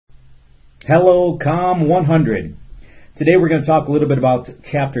Hello, Comm 100. Today we're going to talk a little bit about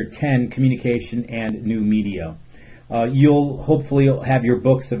Chapter 10, Communication and New Media. You'll hopefully have your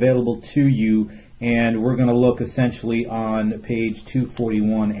books available to you, and we're going to look essentially on page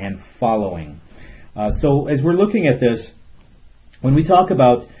 241 and following. So as we're looking at this, when we talk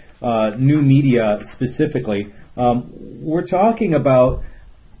about new media specifically, we're talking about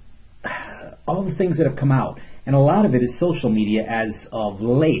all the things that have come out. And a lot of it is social media as of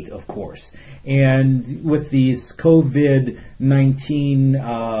late, of course. And with these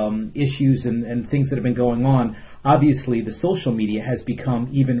COVID-19 issues and things that have been going on, obviously the social media has become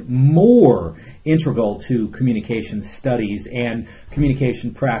even more integral to communication studies and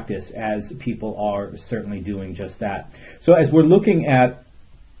communication practice, as people are certainly doing just that. So as we're looking at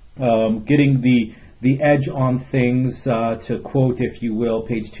getting the edge on things, to quote, if you will,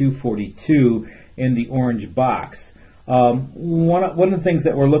 page 242, in the orange box. One of the things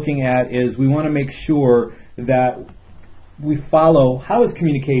that we're looking at is we want to make sure that we follow how has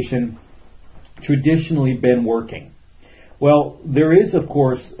communication traditionally been working. Well, there is, of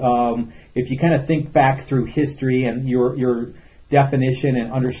course, if you kind of think back through history and your definition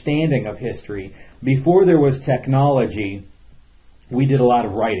and understanding of history, before there was technology, we did a lot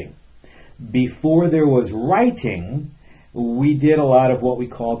of writing. Before there was writing, we did a lot of what we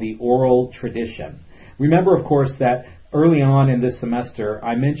call the oral tradition. Remember, of course, that early on in this semester,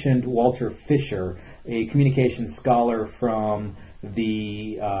 I mentioned Walter Fisher, a communication scholar from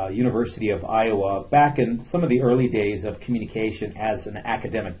the University of Iowa, back in some of the early days of communication as an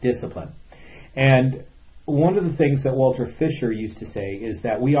academic discipline. And one of the things that Walter Fisher used to say is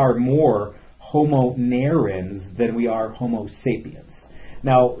that we are more homo narrans than we are homo sapiens.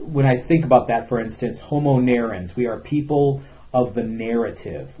 Now, when I think about that, for instance, homo narrans, we are people of the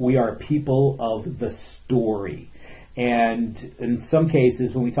narrative. We are people of the story. And in some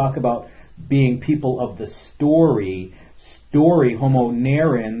cases, when we talk about being people of the story, homo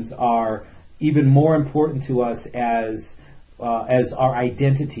narrans are even more important to us as our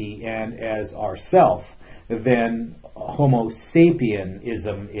identity and as our self than homo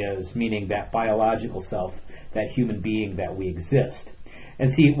sapienism is, meaning that biological self, that human being that we exist. And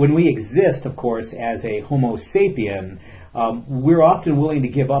see, when we exist, of course, as a homo sapien, we're often willing to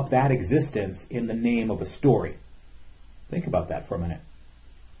give up that existence in the name of a story. Think about that for a minute.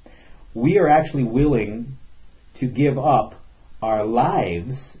 We are actually willing to give up our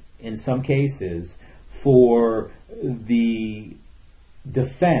lives, in some cases, for the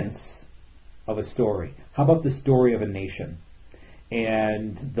defense of a story. How about the story of a nation?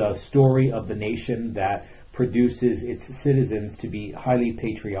 And the story of the nation that produces its citizens to be highly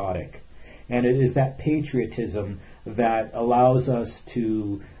patriotic. And it is that patriotism that allows us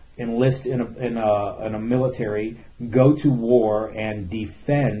to enlist in a military, go to war, and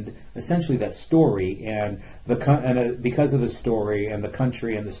defend essentially that story. And because of the story and the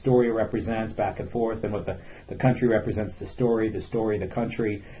country, and the story represents back and forth, and what the country represents the story, the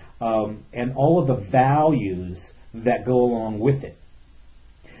country, and all of the values that go along with it.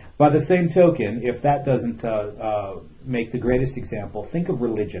 By the same token, if that doesn't make the greatest example, think of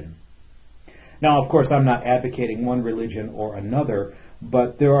religion. Now, of course, I'm not advocating one religion or another,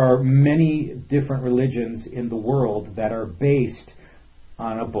 but there are many different religions in the world that are based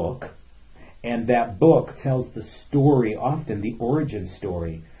on a book, and that book tells the story, often the origin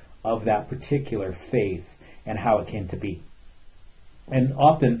story, of that particular faith and how it came to be. And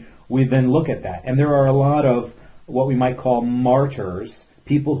often we then look at that, and there are a lot of what we might call martyrs,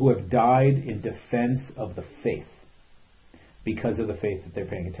 people who have died in defense of the faith, because of the faith that they're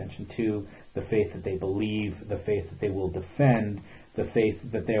paying attention to, the faith that they believe, the faith that they will defend, the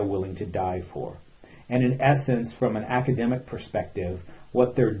faith that they're willing to die for. And in essence, from an academic perspective,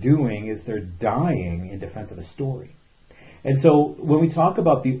 what they're doing is they're dying in defense of a story. And so when we talk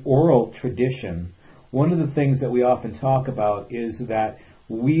about the oral tradition, one of the things that we often talk about is that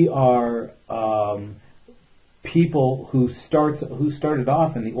we are people who started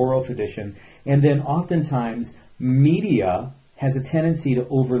off in the oral tradition, and then oftentimes media has a tendency to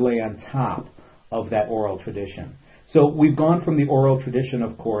overlay on top of that oral tradition. So we've gone from the oral tradition,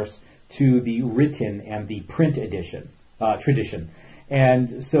 of course, to the written and the print tradition.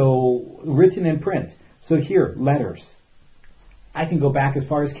 And so written and print. So here, letters. I can go back as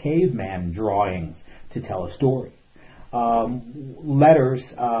far as caveman drawings to tell a story.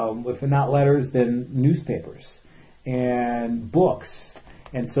 Letters, if not letters, then newspapers and books.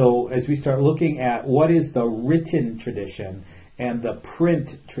 And so as we start looking at what is the written tradition and the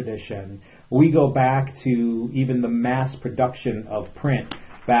print tradition, we go back to even the mass production of print,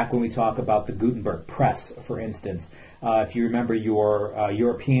 back when we talk about the Gutenberg press, for instance. if you remember your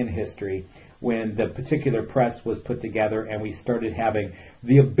European history, when the particular press was put together and we started having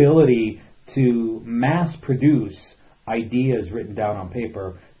the ability to mass produce ideas written down on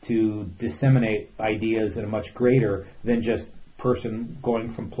paper, to disseminate ideas in a much greater than just person going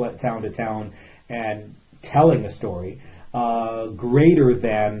from town to town and telling a story, greater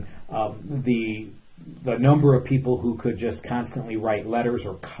than the number of people who could just constantly write letters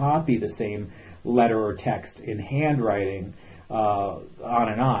or copy the same letter or text in handwriting, on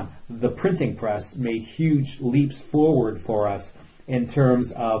and on. The printing press made huge leaps forward for us in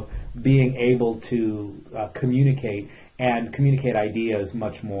terms of being able to communicate ideas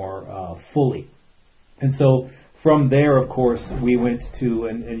much more fully. And so from there, of course, we went to,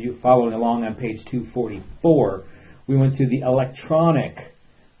 and you following along on page 244, we went to the electronic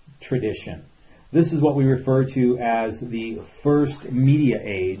tradition. This is what we refer to as the first media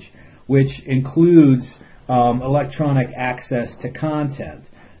age, which includes electronic access to content.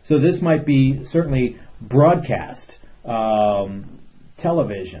 So this might be certainly broadcast,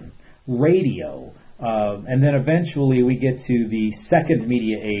 television, radio, and then eventually we get to the second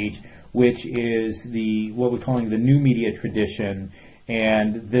media age, which is what we're calling the new media tradition,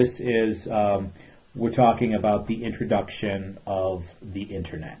 and this is we're talking about the introduction of the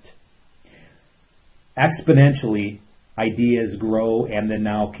internet. Exponentially, ideas grow and then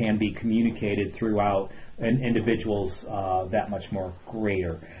now can be communicated throughout individuals that much more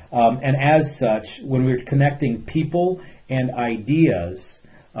greater. And as such, when we're connecting people and ideas,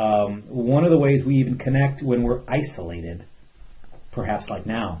 one of the ways we even connect when we're isolated, perhaps like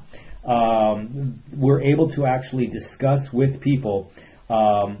now, we're able to actually discuss with people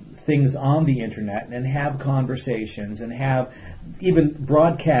things on the internet and have conversations and have even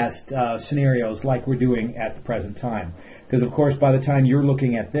broadcast scenarios like we're doing at the present time. Because, of course, by the time you're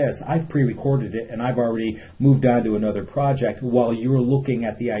looking at this, I've pre-recorded it and I've already moved on to another project while you're looking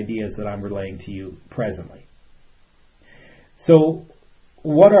at the ideas that I'm relaying to you presently. So,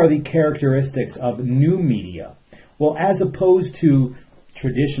 what are the characteristics of new media? Well, as opposed to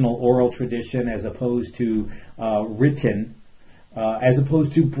traditional oral tradition, as opposed to written, as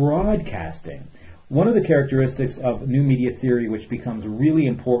opposed to broadcasting, one of the characteristics of new media theory, which becomes really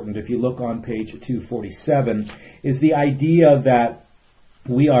important if you look on page 247, is the idea that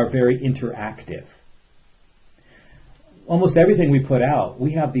we are very interactive. Almost everything we put out,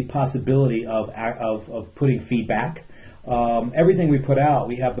 we have the possibility of putting feedback. Everything we put out,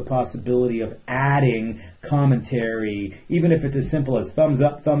 we have the possibility of adding commentary, even if it's as simple as thumbs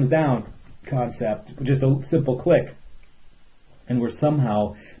up, thumbs down concept, just a simple click. And we're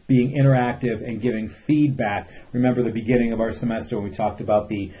somehow being interactive and giving feedback. Remember the beginning of our semester when we talked about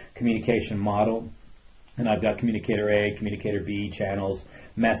the communication model? And I've got communicator A, communicator B, channels,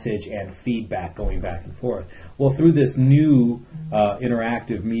 message, and feedback going back and forth. Well, through this new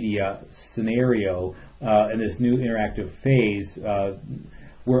interactive media scenario and this new interactive phase,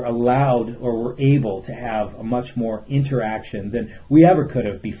 we're allowed or we're able to have a much more interaction than we ever could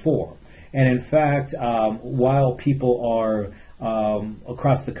have before. And in fact, while people are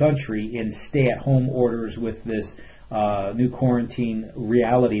across the country in stay-at-home orders with this new quarantine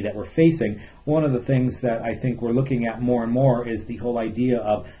reality that we're facing, one of the things that I think we're looking at more and more is the whole idea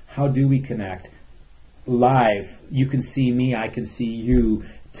of how do we connect live. You can see me, I can see you,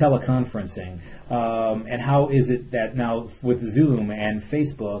 teleconferencing. And how is it that now with Zoom and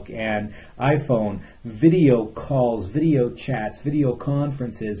Facebook and iPhone, video calls, video chats, video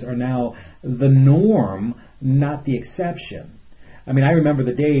conferences are now the norm, not the exception. I mean, I remember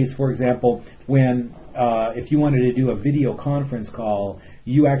the days, for example, when if you wanted to do a video conference call,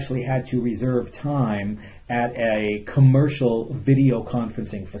 you actually had to reserve time at a commercial video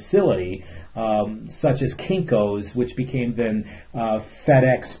conferencing facility, such as Kinko's, which became then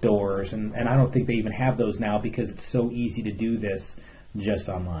FedEx stores, and I don't think they even have those now because it's so easy to do this just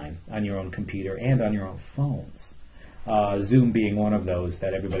online, on your own computer and on your own phones. Zoom being one of those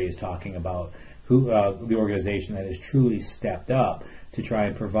that everybody is talking about, the organization that has truly stepped up to try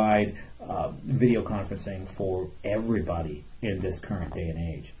and provide video conferencing for everybody in this current day and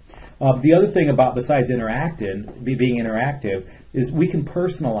age. The other thing about, besides being interactive, is we can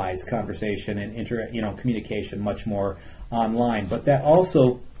personalize conversation and communication much more online. But that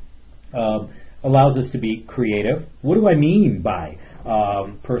also allows us to be creative. What do I mean by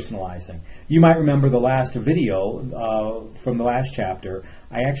personalizing? You might remember the last video from the last chapter.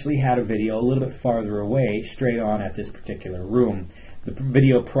 I actually had a video a little bit farther away, straight on at this particular room. The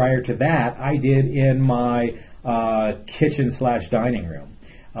video prior to that I did in my kitchen/dining room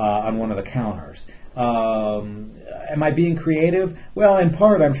on one of the counters. Am I being creative? Well, in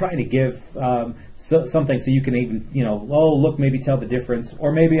part, I'm trying to give something so you can even, oh, look, maybe tell the difference.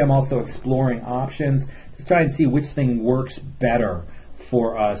 Or maybe I'm also exploring options to try and see which thing works better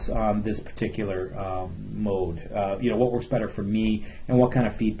for us on this particular mode. What works better for me, and what kind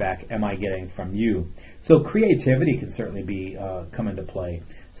of feedback am I getting from you? So creativity can certainly come into play.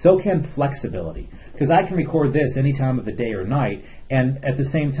 So can flexibility, because I can record this any time of the day or night, and at the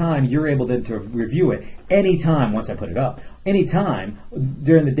same time, you're able to review it any time once I put it up. Any time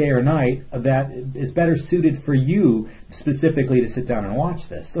during the day or night that is better suited for you specifically to sit down and watch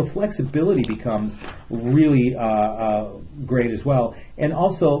this. So flexibility becomes really great as well. And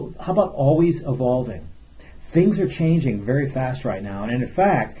also, how about always evolving? Things are changing very fast right now, and in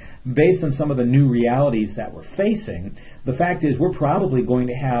fact, based on some of the new realities that we're facing, the fact is we're probably going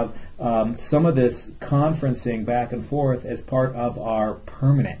to have some of this conferencing back and forth as part of our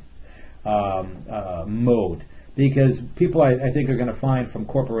permanent mode. Because people, I think, are going to find from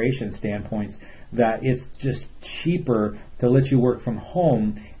corporation standpoints that it's just cheaper to let you work from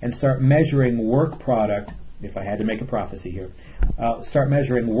home and start measuring work product, if I had to make a prophecy here, start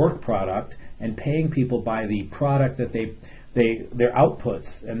measuring work product and paying people by the product that their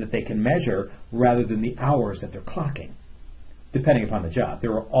outputs and that they can measure rather than the hours that they're clocking, depending upon the job.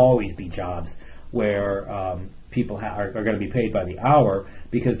 There will always be jobs where people are going to be paid by the hour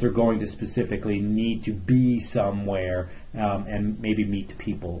because they're going to specifically need to be somewhere and maybe meet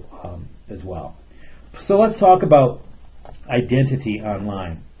people as well. So let's talk about identity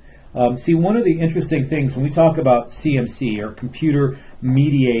online. See, one of the interesting things when we talk about CMC, or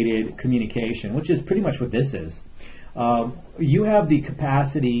computer-mediated communication, which is pretty much what this is, you have the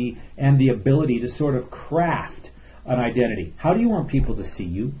capacity and the ability to sort of craft an identity. How do you want people to see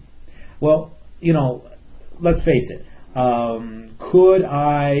you? Well, let's face it. Could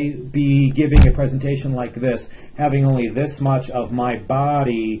I be giving a presentation like this, having only this much of my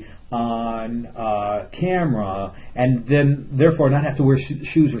body on camera, and then therefore not have to wear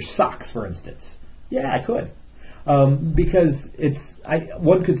shoes or socks, for instance? Yeah, I could. Because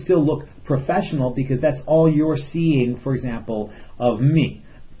one could still look professional because that's all you're seeing, for example, of me.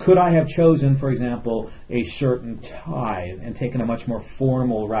 Could I have chosen, for example, a shirt and tie and taken a much more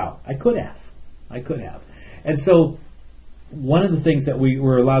formal route? I could have. And so one of the things that we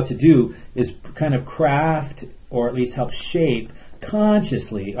were allowed to do is kind of craft, or at least help shape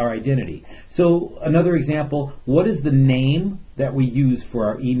consciously, our identity. So another example, what is the name that we use for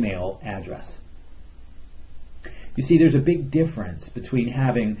our email address? You see, there's a big difference between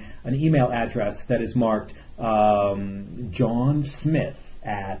having an email address that is marked John Smith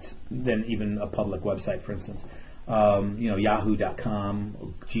at, then even a public website, for instance, yahoo.com,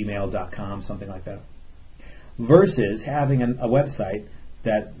 gmail.com, something like that, versus having a website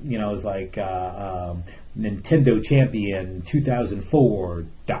that is like Nintendo Champion 2004.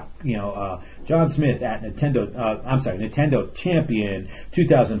 John Smith at Nintendo Champion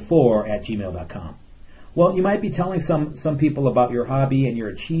 2004 at gmail.com. Well, you might be telling some people about your hobby and your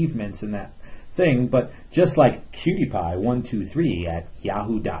achievements in that thing, but just like CutiePie123 at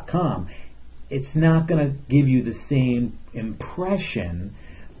yahoo.com, it's not going to give you the same impression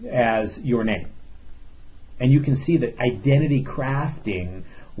as your name. And you can see that identity crafting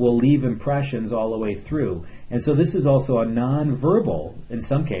will leave impressions all the way through. And so this is also a non-verbal, in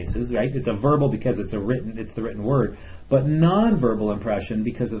some cases, right? It's a verbal because it's the written word, but non-verbal impression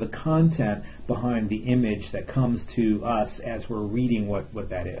because of the content behind the image that comes to us as we're reading what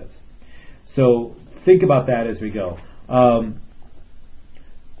that is. So think about that as we go.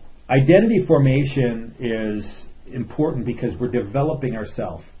 Identity formation is important because we're developing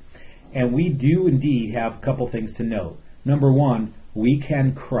ourselves. And we do indeed have a couple things to note. Number one, we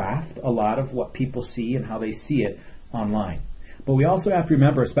can craft a lot of what people see and how they see it online. But we also have to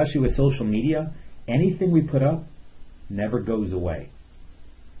remember, especially with social media, anything we put up never goes away.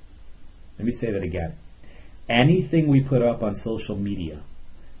 Let me say that again. Anything we put up on social media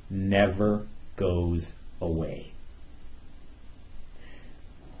never goes away.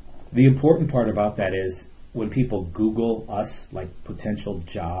 The important part about that is when people Google us, like potential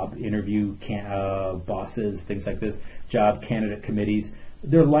job interview bosses, things like this, job candidate committees,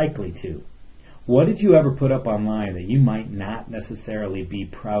 they're likely to. What did you ever put up online that you might not necessarily be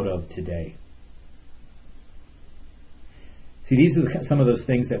proud of today? See, these are some of those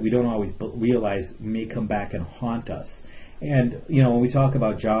things that we don't always realize may come back and haunt us. And, when we talk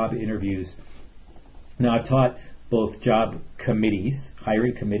about job interviews, now I've taught both job committees,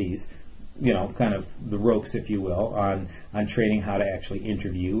 hiring committees, kind of the ropes, if you will, on training how to actually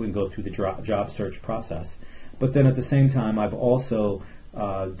interview and go through the job search process. But then at the same time, I've also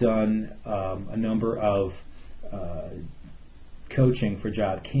done a number of coaching for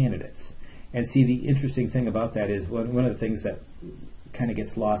job candidates. And see, the interesting thing about that is one of the things that kind of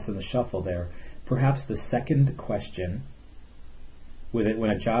gets lost in the shuffle there, perhaps the second question with it, when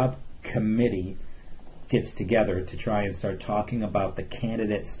a job committee gets together to try and start talking about the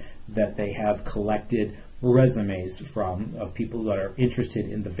candidates that they have collected resumes from, of people that are interested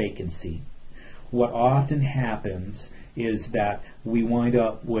in the vacancy, what often happens is that we wind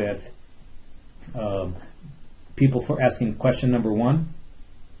up with people for asking question number one.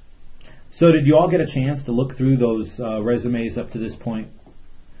 So did you all get a chance to look through those resumes up to this point?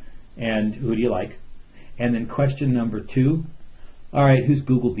 And who do you like? And then question number two, all right, who's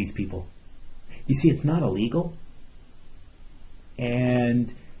Googled these people? You see, it's not illegal.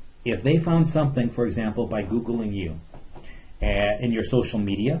 And if they found something, for example, by Googling you in your social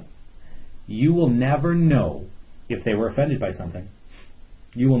media, you will never know if they were offended by something.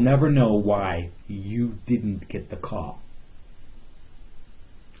 You will never know why you didn't get the call.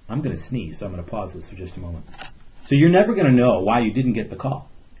 I'm going to sneeze, so I'm going to pause this for just a moment. So you're never going to know why you didn't get the call.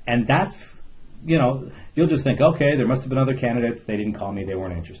 And that's, you'll just think, okay, there must have been other candidates. They didn't call me. They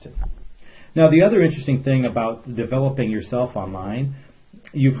weren't interested. Now, the other interesting thing about developing yourself online,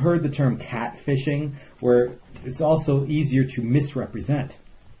 you've heard the term catfishing, where it's also easier to misrepresent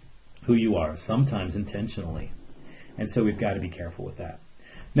who you are, sometimes intentionally. And so we've got to be careful with that.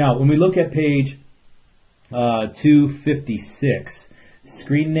 Now, when we look at page 256,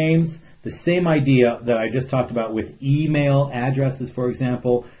 screen names, the same idea that I just talked about with email addresses, for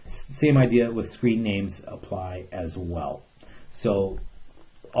example, same idea with screen names apply as well. So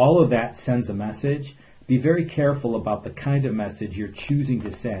all of that sends a message. Be very careful about the kind of message you're choosing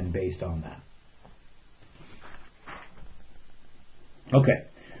to send based on that. Okay.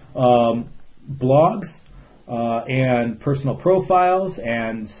 Blogs and personal profiles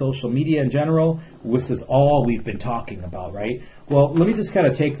and social media in general, this is all we've been talking about, right? Well, let me just kind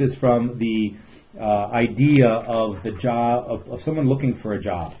of take this from the idea of the job, of someone looking for a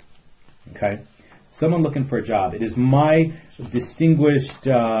job, okay? Someone looking for a job. It is my distinguished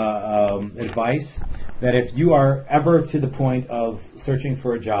advice that if you are ever to the point of searching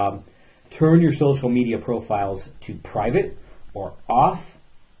for a job, turn your social media profiles to private or off.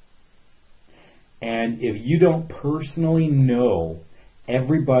 And if you don't personally know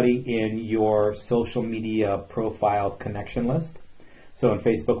everybody in your social media profile connection list, so in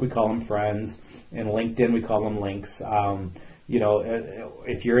Facebook we call them friends, in LinkedIn we call them links.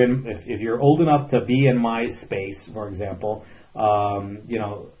 If you're old enough to be in MySpace, for example,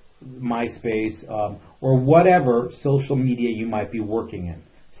 MySpace or whatever social media you might be working in,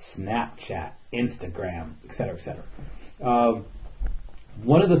 Snapchat, Instagram, etc., etc.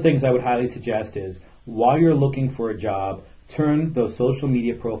 One of the things I would highly suggest is, while you're looking for a job, turn those social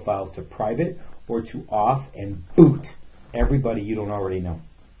media profiles to private or to off and boot everybody you don't already know,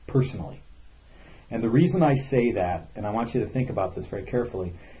 personally. And the reason I say that, and I want you to think about this very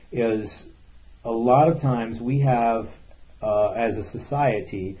carefully, is a lot of times we have, as a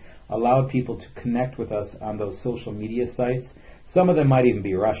society, allowed people to connect with us on those social media sites. Some of them might even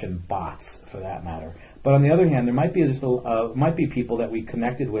be Russian bots, for that matter. But on the other hand, there might be might be people that we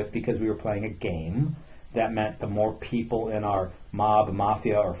connected with because we were playing a game. That meant the more people in our mob,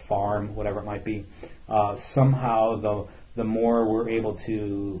 mafia, or farm, whatever it might be, somehow the more we're able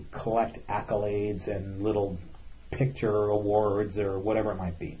to collect accolades and little picture awards or whatever it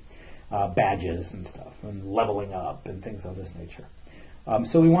might be, badges and stuff, and leveling up and things of this nature.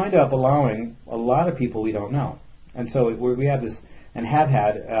 So we wind up allowing a lot of people we don't know. And so we have this, and have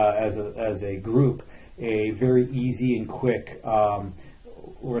had as a group, a very easy and quick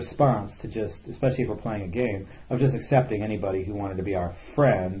response to just, especially if we're playing a game, of just accepting anybody who wanted to be our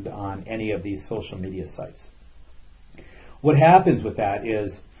friend on any of these social media sites. What happens with that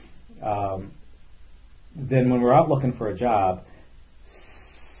is, then when we're out looking for a job,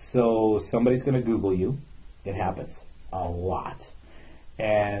 so somebody's going to Google you. It happens a lot.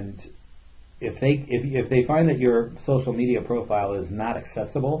 And if they find that your social media profile is not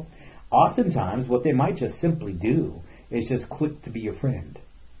accessible, oftentimes what they might just simply do is just click to be your friend.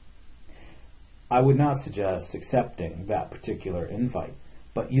 I would not suggest accepting that particular invite,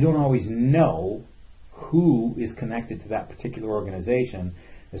 but you don't always know who is connected to that particular organization,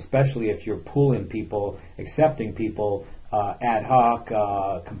 especially if you're pulling people, accepting people ad hoc,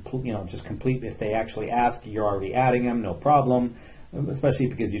 just complete. If they actually ask, you're already adding them, no problem, especially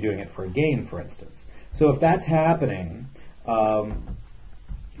because you're doing it for a game, for instance. So if that's happening,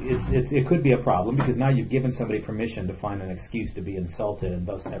 it could be a problem, because now you've given somebody permission to find an excuse to be insulted and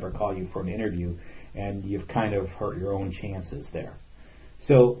thus never call you for an interview, and you've kind of hurt your own chances there.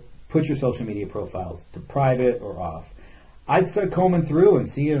 So put your social media profiles to private or off. I'd start combing through and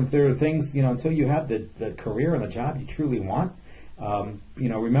seeing if there are things, until you have the career and the job you truly want.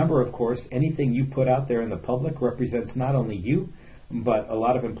 Remember, of course, anything you put out there in the public represents not only you, but a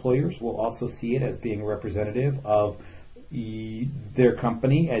lot of employers will also see it as being representative of their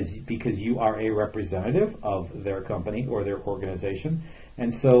company, because you are a representative of their company or their organization.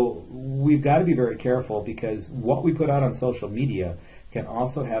 And so we've got to be very careful, because what we put out on social media can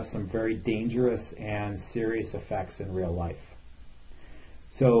also have some very dangerous and serious effects in real life.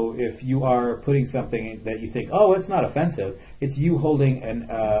 So if you are putting something that you think, oh, it's not offensive, it's you holding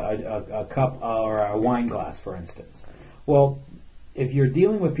a cup or a wine glass, for instance. Well, if you're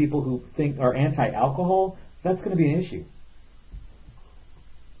dealing with people who think are anti-alcohol, that's going to be an issue.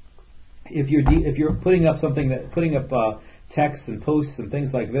 If you're putting up texts and posts and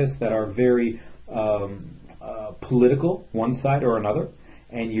things like this that are very political, one side or another,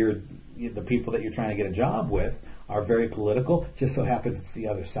 and the people that you're trying to get a job with are very political, just so happens it's the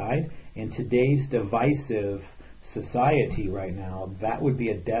other side. In today's divisive society right now, that would be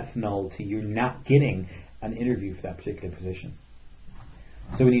a death knell to you not getting an interview for that particular position.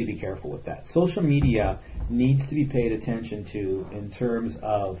 So we need to be careful with that. Social media needs to be paid attention to in terms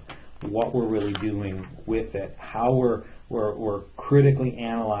of what we're really doing with it, how we're critically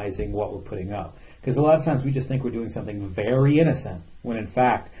analyzing what we're putting up. Because a lot of times we just think we're doing something very innocent, when in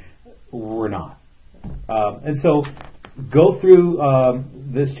fact we're not. And so go through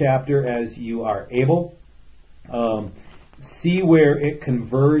this chapter as you are able. See where it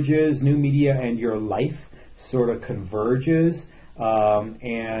converges, new media and your life sort of converges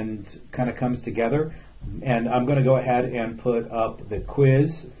and kind of comes together. And I'm going to go ahead and put up the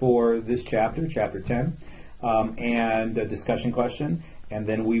quiz for this chapter, chapter 10, and a discussion question. And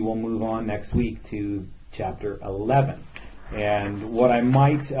then we will move on next week to chapter 11. And what I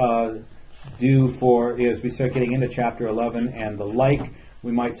might do is we start getting into chapter 11 and the like,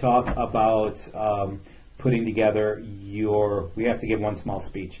 we might talk about putting together we have to give one small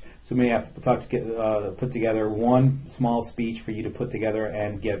speech. So we may have to put together one small speech for you to put together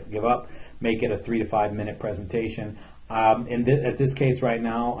and give up. Make it a 3 to 5 minute presentation. At this case right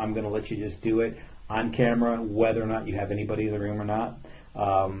now, I'm going to let you just do it on camera, whether or not you have anybody in the room or not.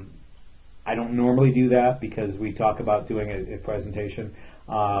 I don't normally do that because we talk about doing a presentation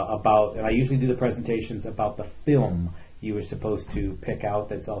and I usually do the presentations about the film you were supposed to pick out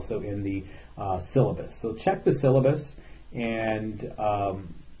that's also in the syllabus. So check the syllabus and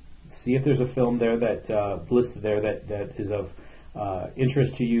see if there's a film there that listed there that is of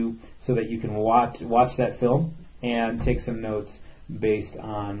interest to you, so that you can watch that film and take some notes based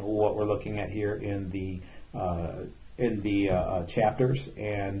on what we're looking at here in the chapters,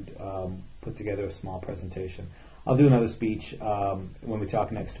 and put together a small presentation. I'll do another speech when we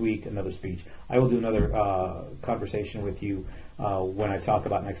talk next week. Another speech. I will do another conversation with you when I talk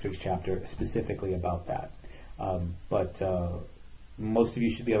about next week's chapter, specifically about that. But most of you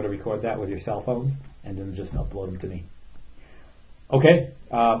should be able to record that with your cell phones and then just upload them to me. Okay,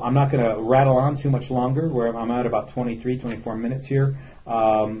 I'm not going to rattle on too much longer. Where I'm at about 24 minutes here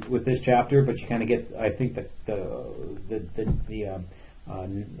with this chapter, but you kind of get, I think,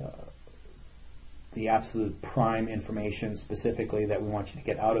 the absolute prime information specifically that we want you to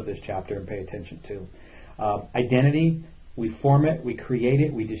get out of this chapter and pay attention to. Identity, we form it, we create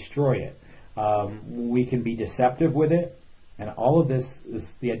it, we destroy it. We can be deceptive with it, and all of this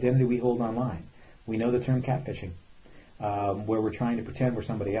is the identity we hold online. We know the term catfishing, where we're trying to pretend we're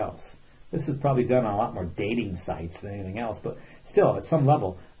somebody else. This is probably done on a lot more dating sites than anything else, but still, at some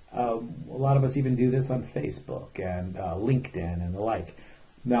level, a lot of us even do this on Facebook and LinkedIn and the like.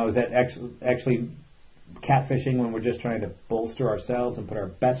 Now, is that actually catfishing when we're just trying to bolster ourselves and put our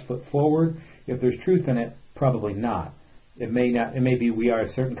best foot forward? If there's truth in it, probably not. It may not. It may be we are a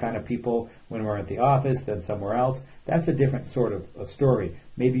certain kind of people when we're at the office than somewhere else. That's a different sort of a story.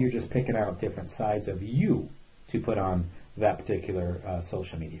 Maybe you're just picking out different sides of you to put on that particular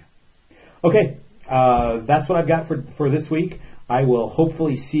social media. Okay, that's what I've got for this week. I will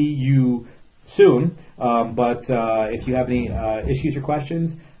hopefully see you soon. But if you have any issues or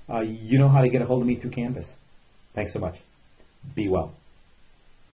questions, you know how to get a hold of me through Canvas. Thanks so much. Be well.